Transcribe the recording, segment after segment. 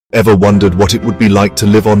Ever wondered what it would be like to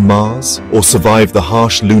live on Mars or survive the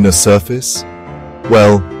harsh lunar surface?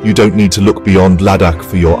 Well, you don't need to look beyond Ladakh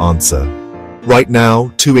for your answer. Right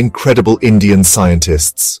now, two incredible Indian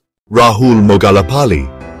scientists, Rahul Mogalapalli,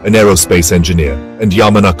 an aerospace engineer, and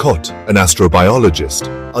Yamana Kot, an astrobiologist,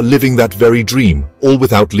 are living that very dream, all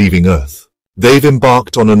without leaving Earth. They've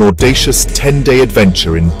embarked on an audacious 10-day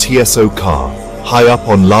adventure in TSO car, high up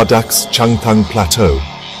on Ladakh's Changthang Plateau.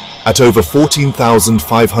 At over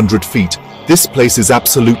 14,500 feet, this place is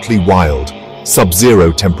absolutely wild.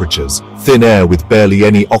 Sub-zero temperatures, thin air with barely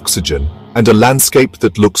any oxygen, and a landscape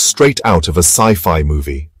that looks straight out of a sci-fi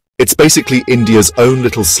movie. It's basically India's own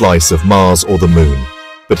little slice of Mars or the Moon.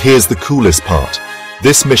 But here's the coolest part.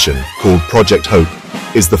 This mission, called Project Hope,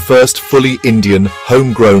 is the first fully Indian,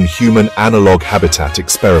 homegrown human analog habitat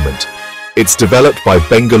experiment. It's developed by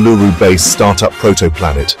Bengaluru-based startup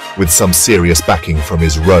Protoplanet with some serious backing from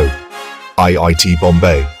ISRO, IIT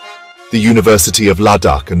Bombay, the University of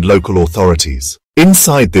Ladakh and local authorities.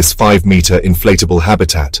 Inside this 5-meter inflatable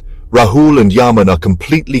habitat, Rahul and Yaman are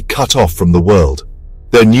completely cut off from the world.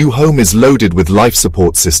 Their new home is loaded with life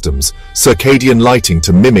support systems, circadian lighting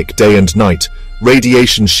to mimic day and night,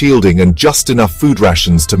 radiation shielding and just enough food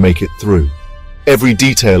rations to make it through. Every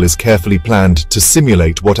detail is carefully planned to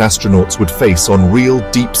simulate what astronauts would face on real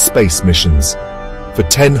deep space missions. For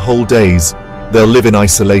 10 whole days, they'll live in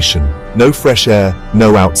isolation, no fresh air,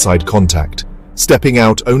 no outside contact, stepping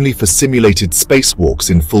out only for simulated spacewalks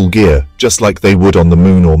in full gear, just like they would on the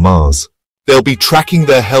Moon or Mars. They'll be tracking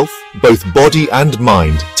their health, both body and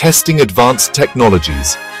mind, testing advanced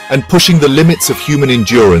technologies, and pushing the limits of human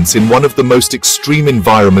endurance in one of the most extreme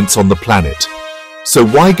environments on the planet. So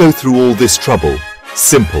why go through all this trouble?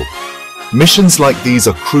 Simple. Missions like these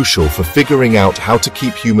are crucial for figuring out how to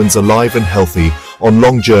keep humans alive and healthy on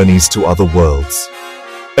long journeys to other worlds.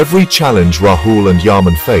 Every challenge Rahul and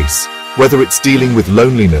Yaman face, whether it's dealing with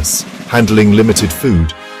loneliness, handling limited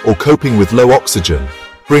food, or coping with low oxygen,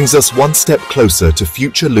 brings us one step closer to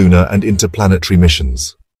future lunar and interplanetary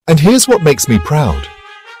missions. And here's what makes me proud.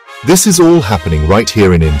 This is all happening right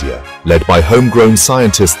here in India, led by homegrown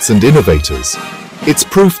scientists and innovators. It's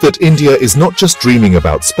proof that India is not just dreaming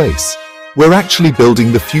about space. We're actually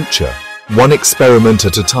building the future, one experiment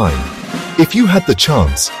at a time. If you had the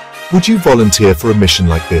chance, would you volunteer for a mission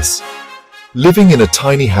like this? Living in a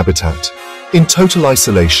tiny habitat, in total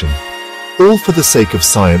isolation, all for the sake of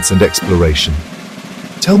science and exploration.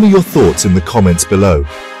 Tell me your thoughts in the comments below.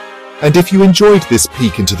 And if you enjoyed this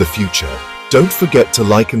peek into the future, don't forget to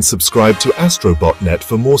like and subscribe to Astrobot.net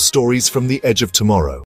for more stories from the edge of tomorrow.